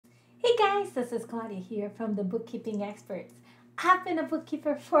Hey guys, this is Claudia here from the Bookkeeping Experts. I've been a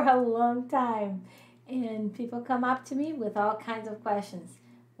bookkeeper for a long time and people come up to me with all kinds of questions.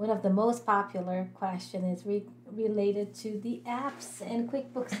 One of the most popular questions is related to the apps and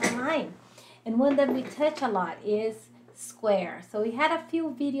QuickBooks Online. And one that we touch a lot is Square. So we had a few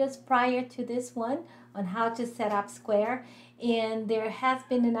videos prior to this one on how to set up Square, and there has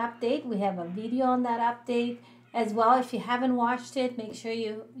been an update. We have a video on that update as well. If you haven't watched it, make sure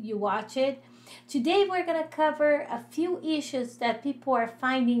you watch it. Today we're going to cover a few issues that people are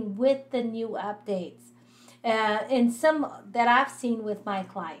finding with the new updates, and some that I've seen with my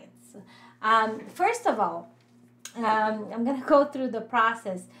clients. First of all, I'm going to go through the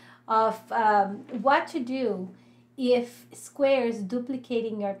process of what to do if Square is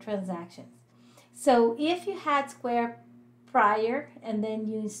duplicating your transactions. So if you had Square prior and then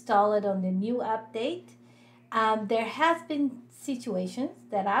you install it on the new update, there has been situations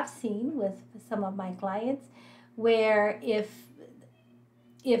that I've seen with some of my clients where if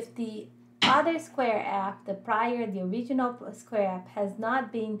the other Square app, the original Square app has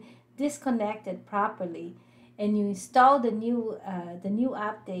not been disconnected properly, and you install the new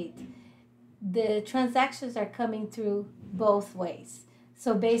update, the transactions are coming through both ways.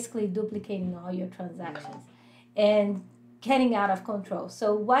 So basically duplicating all your transactions and getting out of control.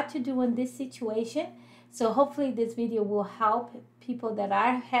 So what to do in this situation? So hopefully this video will help people that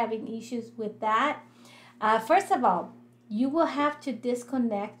are having issues with that. First of all, you will have to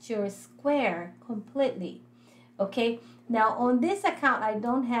disconnect your Square completely. Okay, now on this account, I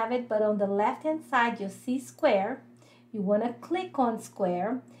don't have it, but on the left-hand side, you'll see Square. You want to click on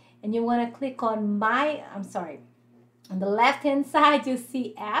Square, and you want to click on on the left-hand side, you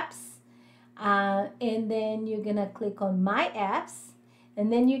see Apps, and then you're going to click on My Apps.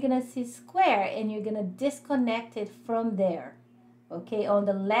 And then you're going to see Square, and you're going to disconnect it from there. Okay, on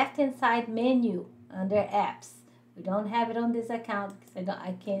the left-hand side menu under Apps. We don't have it on this account because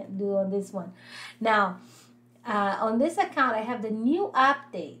I can't do on this one. Now, on this account, I have the new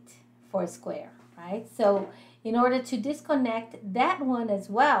update for Square, right? So in order to disconnect that one as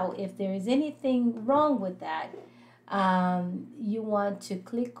well, if there is anything wrong with that, you want to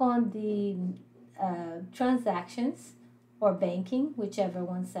click on the transactions or banking, whichever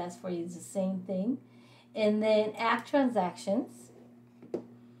one says for you is the same thing. And then app transactions.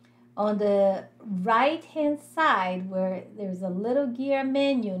 On the right hand side where there's a little gear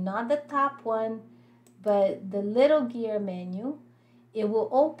menu, not the top one, but the little gear menu, it will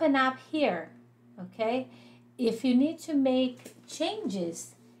open up here, okay? If you need to make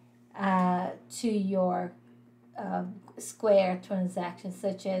changes to your Square transactions,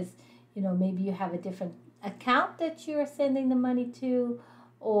 such as, maybe you have a different account that you're sending the money to,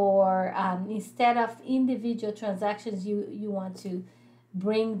 or instead of individual transactions, you want to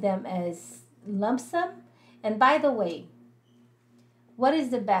bring them as lump sum. And by the way, what is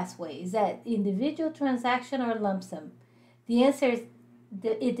the best way? Is that individual transaction or lump sum? The answer is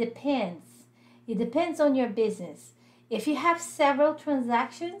it depends. It depends on your business. If you have several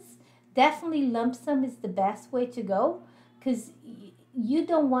transactions, definitely lump sum is the best way to go, because you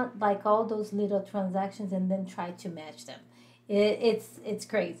don't want like all those little transactions and then try to match them. It's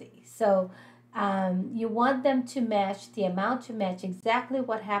crazy. So you want them to match, the amount to match exactly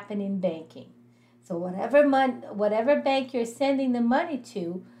what happened in banking. So whatever bank you're sending the money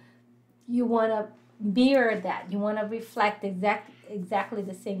to, you want to mirror that. You want to reflect exactly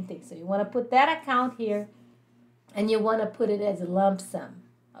the same thing. So you want to put that account here, and you want to put it as a lump sum.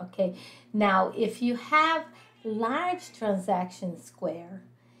 Okay. Now, if you have large transactions Square,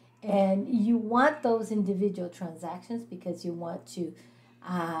 and you want those individual transactions because you want to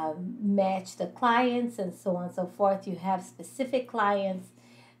match the clients and so on and so forth, you have specific clients,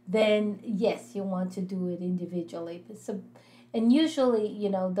 then yes, you want to do it individually. So, and usually,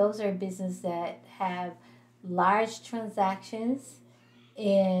 those are businesses that have large transactions,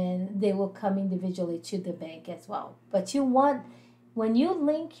 and they will come individually to the bank as well. But when you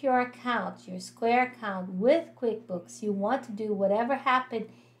link your account, your Square account with QuickBooks, you want to do whatever happened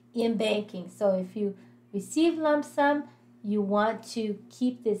in banking. So if you receive lump sum, you want to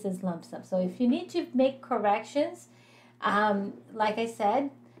keep this as lump sum. So if you need to make corrections, like I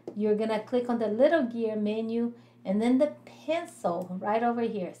said, you're going to click on the little gear menu and then the pencil right over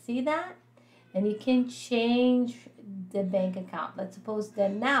here. See that? And you can change the bank account. Let's suppose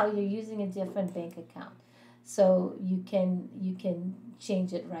that now you're using a different bank account. So you can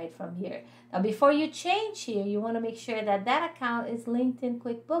change it right from here. Now, before you change here, you want to make sure that that account is linked in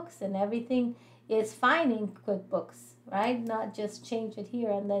QuickBooks and everything is fine in QuickBooks, right? Not just change it here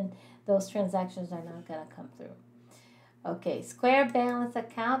and then those transactions are not going to come through. Okay, Square balance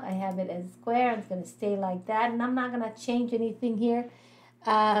account. I have it as Square. It's going to stay like that. And I'm not going to change anything here.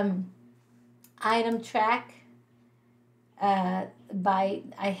 Item track. I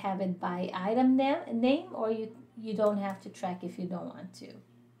have it by item name, or you don't have to track if you don't want to.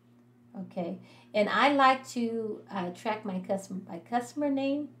 Okay, and I like to track my customer by customer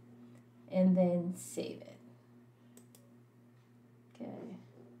name and then save it. Okay,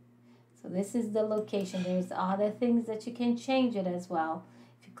 so this is the location. There's other things that you can change it as well.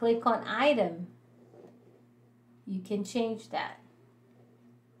 If you click on item, you can change that.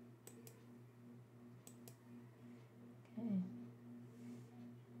 Okay.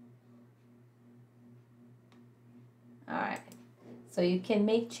 All right. So you can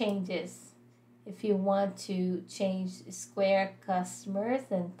make changes. If you want to change Square customers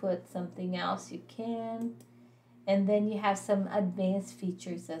and put something else, you can. And then you have some advanced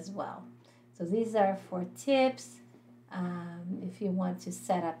features as well. So these are for tips. If you want to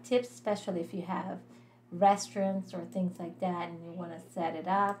set up tips, especially if you have restaurants or things like that and you want to set it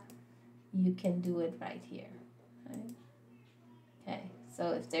up, you can do it right here. Right? Okay,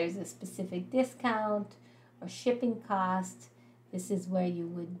 so if there's a specific discount or shipping cost, this is where you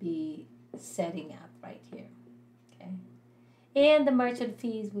would be setting up right here. Okay, and the merchant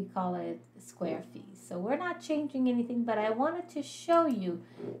fees, we call it Square fees. So we're not changing anything, but I wanted to show you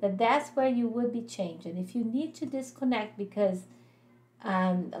that that's where you would be changing. If you need to disconnect because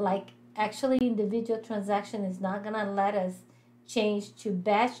like actually individual transaction is not gonna let us change to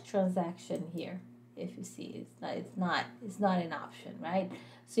batch transaction here. If you see, it's not an option, right?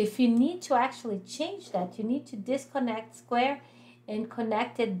 So if you need to actually change that, you need to disconnect Square and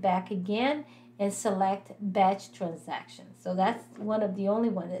connect it back again and select batch transaction. So that's one of the only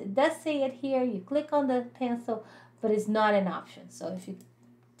ones. It does say it here. You click on the pencil, but it's not an option. So if you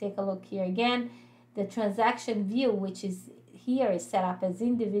take a look here again, the transaction view, which is here, is set up as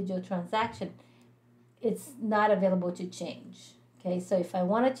individual transaction. It's not available to change. Okay, so if I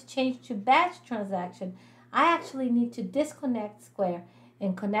wanted to change to batch transaction, I actually need to disconnect Square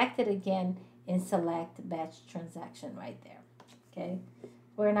and connect it again and select batch transaction right there. Okay,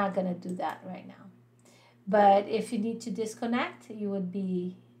 we're not going to do that right now. But if you need to disconnect, you would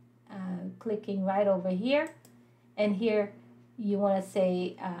be clicking right over here. And here you want to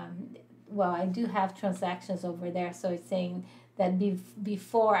say, well, I do have transactions over there. So it's saying that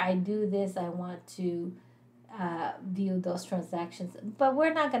before I do this, I want to view those transactions. But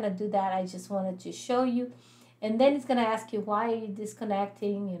we're not going to do that. I just wanted to show you. And then it's going to ask you, why are you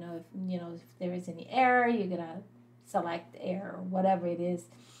disconnecting? If there is any error, you're going to select error or whatever it is.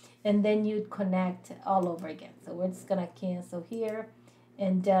 And then you'd connect all over again. So we're just going to cancel here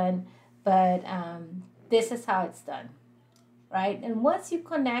and done. But this is how it's done, right? And once you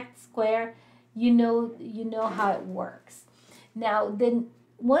connect Square, you know how it works. Now, then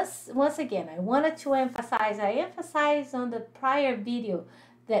once again, I wanted to emphasize, I emphasized on the prior video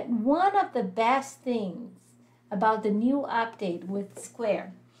that one of the best things about the new update with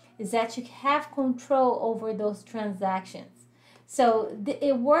Square is that you have control over those transactions. So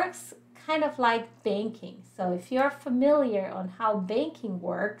it works kind of like banking. So if you're familiar on how banking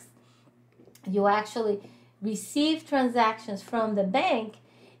works, you actually receive transactions from the bank,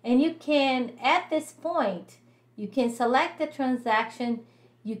 and you can, at this point, you can select the transaction,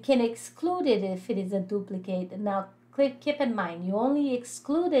 you can exclude it if it is a duplicate. Now, keep in mind, you only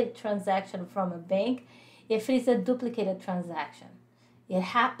exclude a transaction from a bank if it is a duplicated transaction. It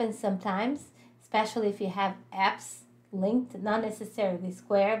happens sometimes, especially if you have apps linked, not necessarily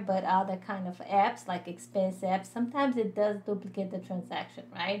Square, but other kind of apps like expense apps. Sometimes it does duplicate the transaction,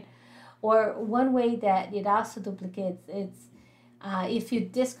 right? Or one way that it also duplicates, it's if you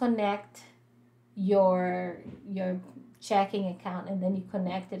disconnect your checking account and then you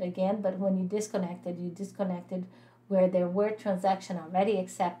connect it again, but when you disconnected where there were transactions already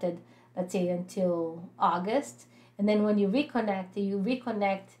accepted, let's say until August, and then when you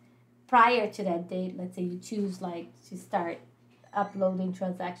reconnect prior to that date. Let's say you choose like to start uploading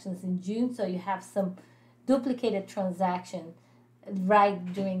transactions in June, so you have some duplicated transaction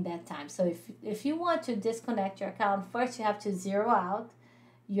right during that time. So if you want to disconnect your account, first you have to zero out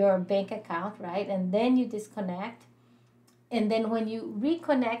your bank account, right? And then you disconnect. And then when you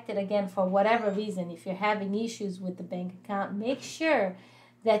reconnect it again, for whatever reason, if you're having issues with the bank account, make sure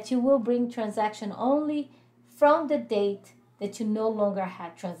that you will bring transaction only from the date that you no longer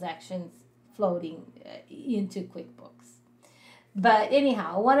had transactions floating into QuickBooks. But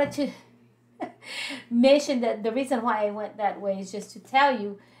anyhow, I wanted to mention that the reason why I went that way is just to tell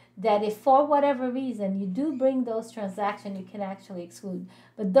you that if for whatever reason you do bring those transactions, you can actually exclude.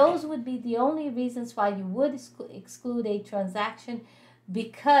 But those would be the only reasons why you would exclude a transaction,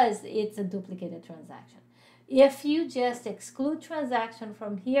 because it's a duplicated transaction. If you just exclude transaction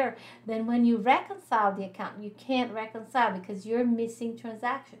from here, then when you reconcile the account, you can't reconcile because you're missing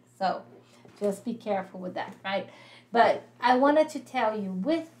transactions. So just be careful with that, right? But I wanted to tell you,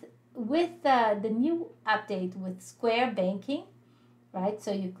 with the new update with Square Banking, right?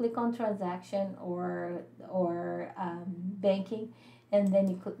 So you click on transaction or banking, and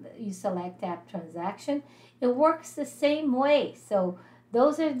then you select app transaction. It works the same way. So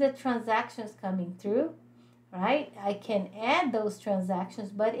those are the transactions coming through, right? I can add those transactions,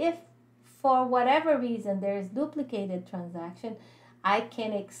 but if for whatever reason there's duplicated transaction, I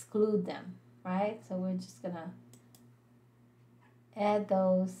can exclude them, right? So we're just gonna add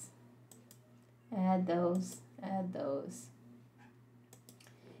those, add those, add those.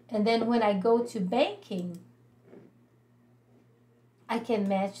 And then when I go to banking, I can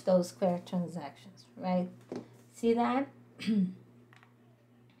match those Square transactions, right? See that?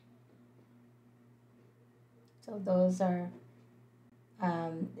 So those are,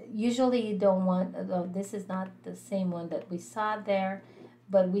 usually you don't want, this is not the same one that we saw there,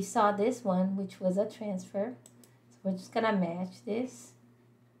 but we saw this one, which was a transfer. So we're just gonna match this.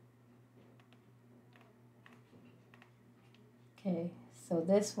 Okay, so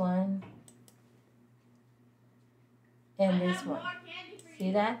this one and this one.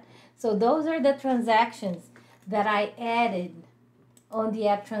 See that? So those are the transactions that I added on the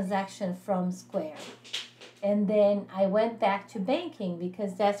app transaction from Square. And then I went back to banking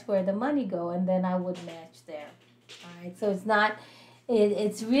because that's where the money go, and then I would match there. All right, so it's not,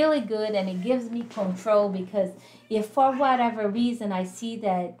 it's really good, and it gives me control, because if for whatever reason I see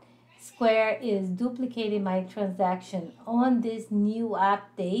that Square is duplicating my transaction on this new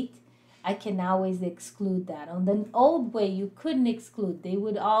update, I can always exclude that. On the old way, you couldn't exclude. They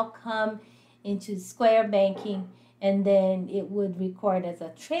would all come into Square Banking, and then it would record as a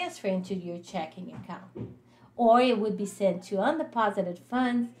transfer into your checking account. Or it would be sent to undeposited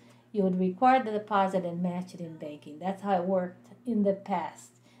funds. You would record the deposit and match it in banking. That's how it worked in the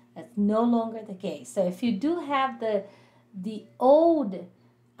past. That's no longer the case. So if you do have the old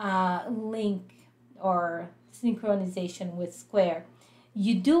link or synchronization with Square,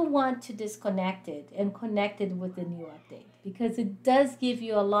 you do want to disconnect it and connect it with the new update, because it does give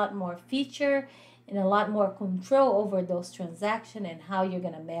you a lot more feature and a lot more control over those transactions and how you're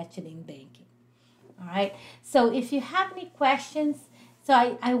going to match it in banking. All right. So if you have any questions,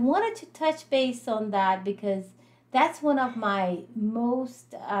 so I wanted to touch base on that because that's one of my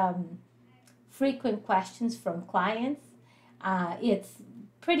most frequent questions from clients. It's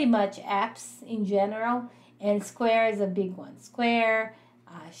pretty much apps in general, and Square is a big one. Square,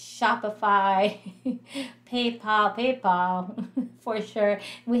 Shopify, PayPal for sure.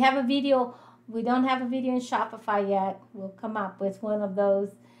 We have a video. We don't have a video in Shopify yet. We'll come up with one of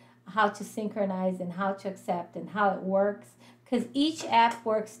those, how to synchronize and how to accept and how it works, because each app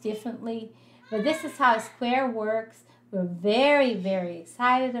works differently. But this is how Square works. We're very, very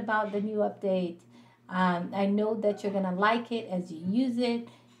excited about the new update. I know that you're going to like it as you use it.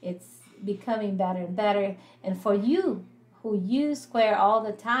 It's becoming better and better. And for you who use Square all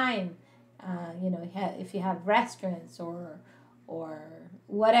the time, if you have restaurants or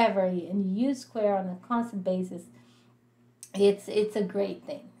whatever, and you use Square on a constant basis, it's a great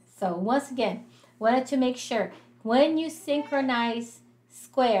thing. So once again, wanted to make sure when you synchronize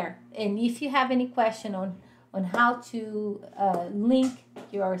Square, and if you have any question on how to link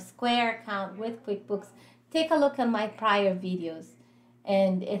your Square account with QuickBooks, take a look at my prior videos,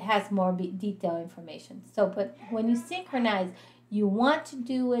 and it has more detailed information. So, but when you synchronize, you want to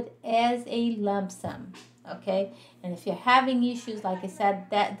do it as a lump sum, okay? And if you're having issues, like I said,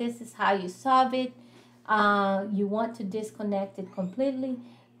 that this is how you solve it. You want to disconnect it completely.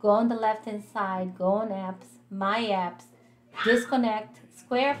 Go on the left-hand side, go on apps, my apps, disconnect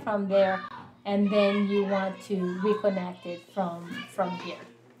Square from there, and then you want to reconnect it from here,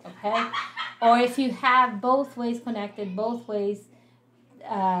 okay? Or if you have both ways connected, both ways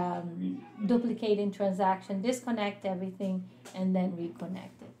duplicating transaction, disconnect everything and then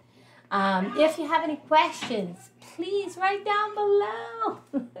reconnect it. If you have any questions, please write down below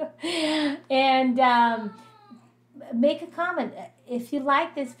and make a comment. If you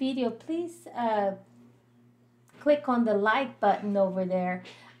like this video, please click on the like button over there.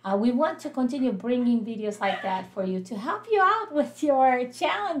 We want to continue bringing videos like that for you to help you out with your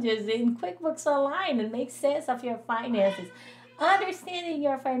challenges in QuickBooks Online and make sense of your finances. Understanding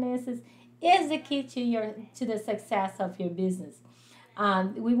your finances is the key to the success of your business.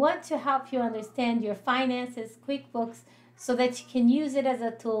 We want to help you understand your finances, QuickBooks, so that you can use it as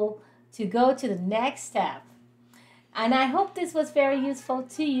a tool to go to the next step. And I hope this was very useful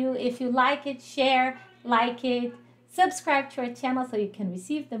to you. If you like it, share, like it, subscribe to our channel so you can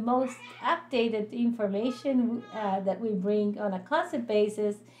receive the most updated information that we bring on a constant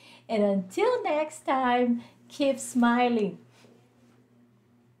basis. And until next time, keep smiling.